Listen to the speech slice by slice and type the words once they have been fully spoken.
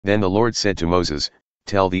Then the Lord said to Moses,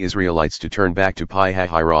 "Tell the Israelites to turn back to Pi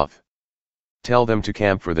Hahiroth. Tell them to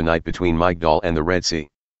camp for the night between Migdol and the Red Sea.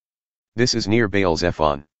 This is near Baal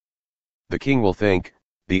Zephon. The king will think,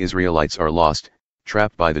 the Israelites are lost,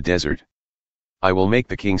 trapped by the desert. I will make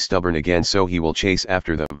the king stubborn again so he will chase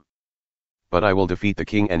after them. But I will defeat the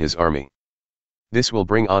king and his army. This will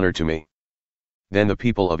bring honor to me. Then the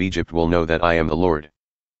people of Egypt will know that I am the Lord."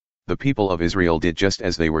 The people of Israel did just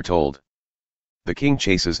as they were told. The king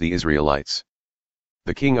chases the Israelites.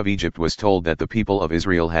 The king of Egypt was told that the people of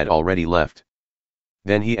Israel had already left.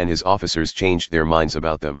 Then he and his officers changed their minds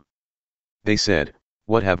about them. They said,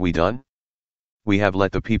 "What have we done? We have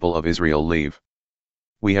let the people of Israel leave.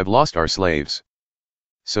 We have lost our slaves."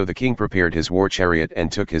 So the king prepared his war chariot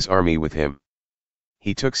and took his army with him.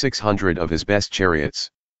 He took 600 of his best chariots.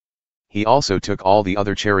 He also took all the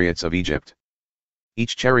other chariots of Egypt.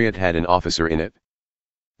 Each chariot had an officer in it.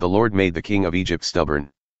 The Lord made the king of Egypt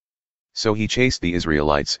stubborn. So he chased the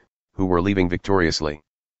Israelites, who were leaving victoriously.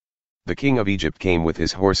 The king of Egypt came with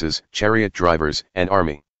his horses, chariot drivers, and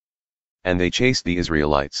army. And they chased the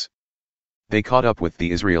Israelites. They caught up with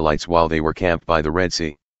the Israelites while they were camped by the Red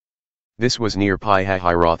Sea. This was near Pi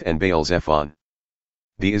Hahiroth and Baal Zephon.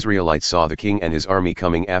 The Israelites saw the king and his army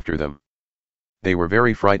coming after them. They were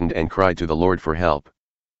very frightened and cried to the Lord for help.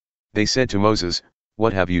 They said to Moses,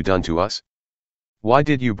 "What have you done to us? Why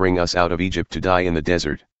did you bring us out of Egypt to die in the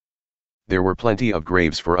desert? There were plenty of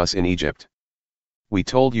graves for us in Egypt. We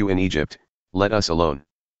told you in Egypt, 'Let us alone.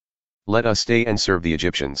 Let us stay and serve the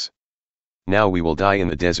Egyptians. Now we will die in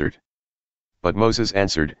the desert.'" But Moses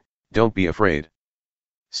answered, "Don't be afraid.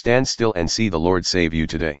 Stand still and see the Lord save you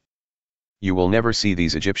today. You will never see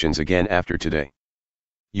these Egyptians again after today.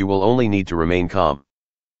 You will only need to remain calm.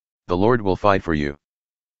 The Lord will fight for you."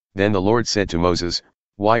 Then the Lord said to Moses,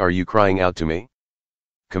 "Why are you crying out to me?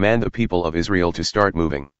 Command the people of Israel to start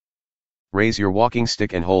moving. Raise your walking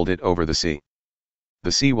stick and hold it over the sea.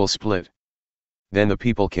 The sea will split. Then the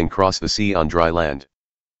people can cross the sea on dry land.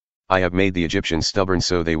 I have made the Egyptians stubborn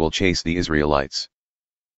so they will chase the Israelites.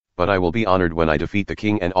 But I will be honored when I defeat the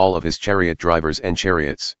king and all of his chariot drivers and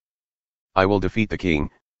chariots. I will defeat the king,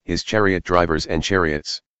 his chariot drivers and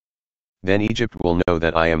chariots. Then Egypt will know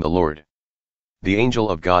that I am the Lord." The angel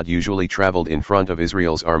of God usually traveled in front of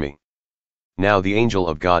Israel's army. Now the angel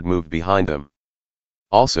of God moved behind them.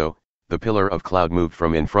 Also, the pillar of cloud moved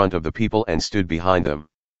from in front of the people and stood behind them.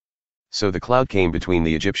 So the cloud came between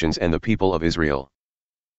the Egyptians and the people of Israel.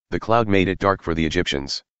 The cloud made it dark for the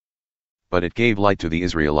Egyptians. But it gave light to the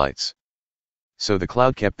Israelites. So the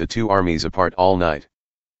cloud kept the two armies apart all night.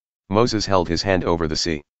 Moses held his hand over the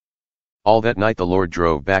sea. All that night the Lord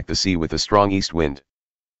drove back the sea with a strong east wind.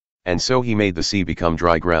 And so he made the sea become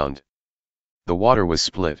dry ground. The water was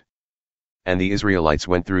split. And the Israelites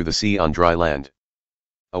went through the sea on dry land.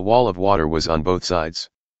 A wall of water was on both sides.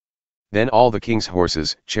 Then all the king's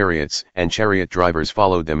horses, chariots, and chariot drivers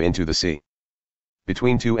followed them into the sea.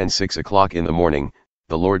 Between 2 and 6 o'clock in the morning,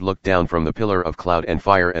 the Lord looked down from the pillar of cloud and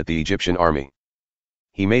fire at the Egyptian army.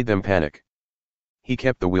 He made them panic. He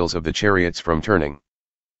kept the wheels of the chariots from turning.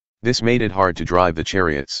 This made it hard to drive the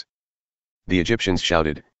chariots. The Egyptians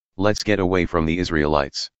shouted, "Let's get away from the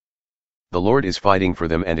Israelites. The Lord is fighting for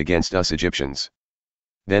them and against us Egyptians."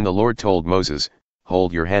 Then the Lord told Moses,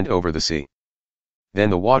 "Hold your hand over the sea. Then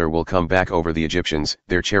the water will come back over the Egyptians,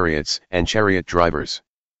 their chariots, and chariot drivers."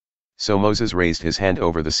 So Moses raised his hand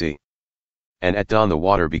over the sea. And at dawn the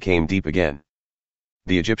water became deep again.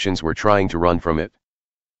 The Egyptians were trying to run from it.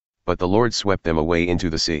 But the Lord swept them away into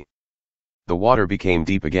the sea. The water became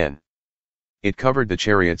deep again. It covered the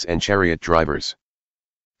chariots and chariot drivers.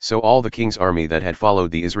 So all the king's army that had followed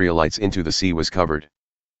the Israelites into the sea was covered.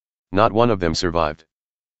 Not one of them survived.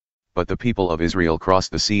 But the people of Israel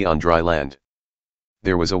crossed the sea on dry land.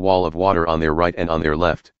 There was a wall of water on their right and on their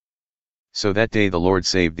left. So that day the Lord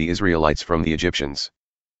saved the Israelites from the Egyptians.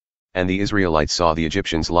 And the Israelites saw the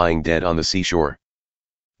Egyptians lying dead on the seashore.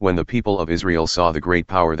 When the people of Israel saw the great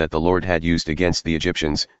power that the Lord had used against the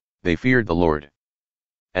Egyptians, they feared the Lord.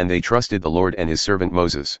 And they trusted the Lord and his servant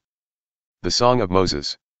Moses. The Song of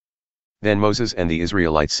Moses. Then Moses and the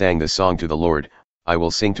Israelites sang this song to the Lord, "I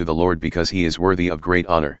will sing to the Lord because he is worthy of great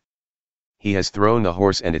honor. He has thrown the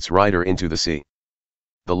horse and its rider into the sea.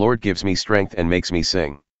 The Lord gives me strength and makes me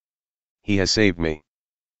sing. He has saved me.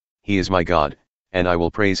 He is my God, and I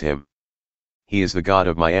will praise him. He is the God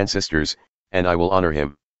of my ancestors, and I will honor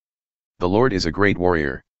him. The Lord is a great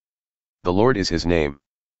warrior. The Lord is his name.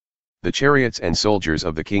 The chariots and soldiers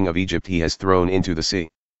of the king of Egypt he has thrown into the sea.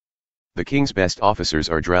 The king's best officers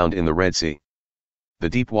are drowned in the Red Sea. The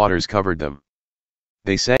deep waters covered them.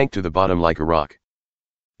 They sank to the bottom like a rock.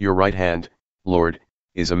 Your right hand, Lord,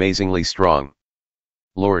 is amazingly strong.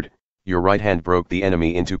 Lord, your right hand broke the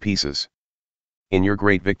enemy into pieces. In your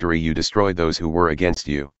great victory you destroyed those who were against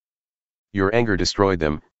you. Your anger destroyed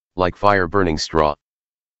them, like fire burning straw.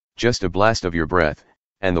 Just a blast of your breath,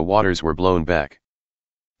 and the waters were blown back.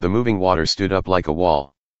 The moving water stood up like a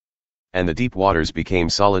wall. And the deep waters became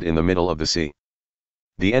solid in the middle of the sea.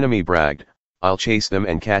 The enemy bragged, I'll chase them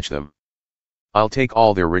and catch them. I'll take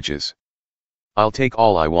all their riches. I'll take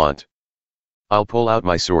all I want. I'll pull out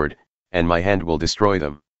my sword, and my hand will destroy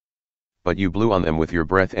them. But you blew on them with your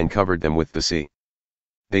breath and covered them with the sea.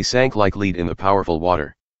 They sank like lead in the powerful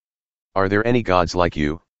water. Are there any gods like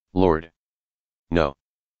you, Lord? No.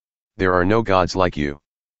 There are no gods like you.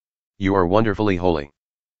 You are wonderfully holy.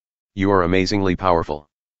 You are amazingly powerful.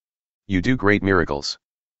 You do great miracles.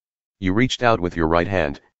 You reached out with your right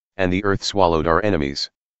hand, and the earth swallowed our enemies.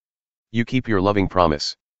 You keep your loving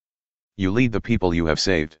promise. You lead the people you have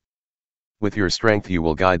saved. With your strength you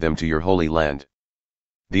will guide them to your holy land.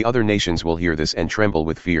 The other nations will hear this and tremble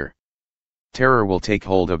with fear. Terror will take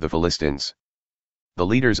hold of the Philistines. The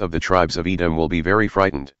leaders of the tribes of Edom will be very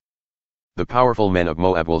frightened. The powerful men of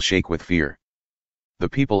Moab will shake with fear. The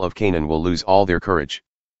people of Canaan will lose all their courage.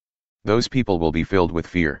 Those people will be filled with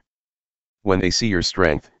fear. When they see your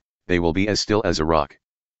strength, they will be as still as a rock.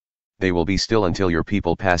 They will be still until your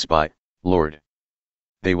people pass by, Lord.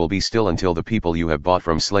 They will be still until the people you have bought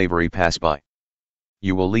from slavery pass by.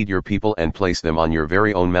 You will lead your people and place them on your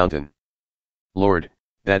very own mountain. Lord,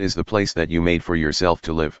 that is the place that you made for yourself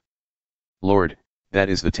to live. Lord, that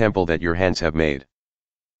is the temple that your hands have made.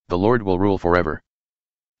 The Lord will rule forever.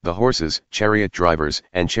 The horses, chariot drivers,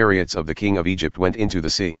 and chariots of the king of Egypt went into the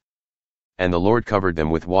sea. And the Lord covered them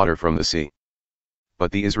with water from the sea.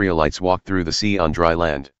 But the Israelites walked through the sea on dry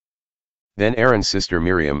land. Then Aaron's sister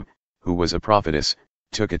Miriam, who was a prophetess,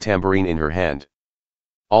 took a tambourine in her hand.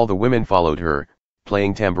 All the women followed her,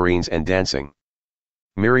 playing tambourines and dancing.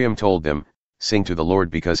 Miriam told them, Sing to the Lord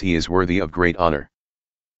because he is worthy of great honor.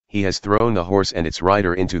 He has thrown the horse and its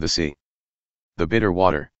rider into the sea. The bitter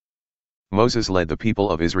water. Moses led the people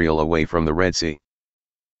of Israel away from the Red Sea.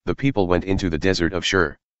 The people went into the desert of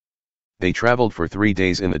Shur. They traveled for 3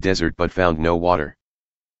 days in the desert but found no water.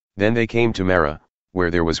 Then they came to Marah,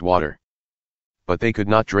 where there was water. But they could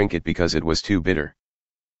not drink it because it was too bitter.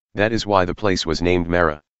 That is why the place was named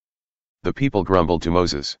Marah. The people grumbled to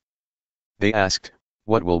Moses. They asked,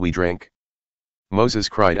 What will we drink? Moses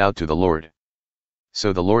cried out to the Lord.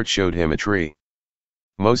 So the Lord showed him a tree.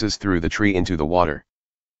 Moses threw the tree into the water.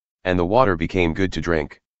 And the water became good to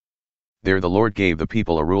drink. There the Lord gave the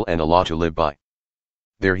people a rule and a law to live by.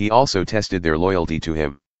 There he also tested their loyalty to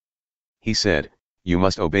him. He said, You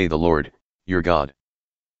must obey the Lord, your God.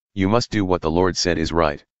 You must do what the Lord said is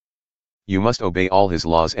right. You must obey all his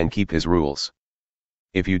laws and keep his rules.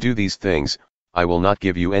 If you do these things, I will not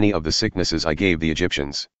give you any of the sicknesses I gave the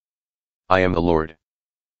Egyptians. I am the Lord.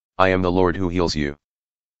 I am the Lord who heals you.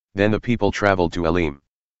 Then the people traveled to Elim.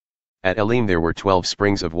 At Elim there were 12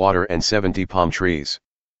 springs of water and 70 palm trees.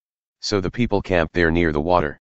 So the people camped there near the water.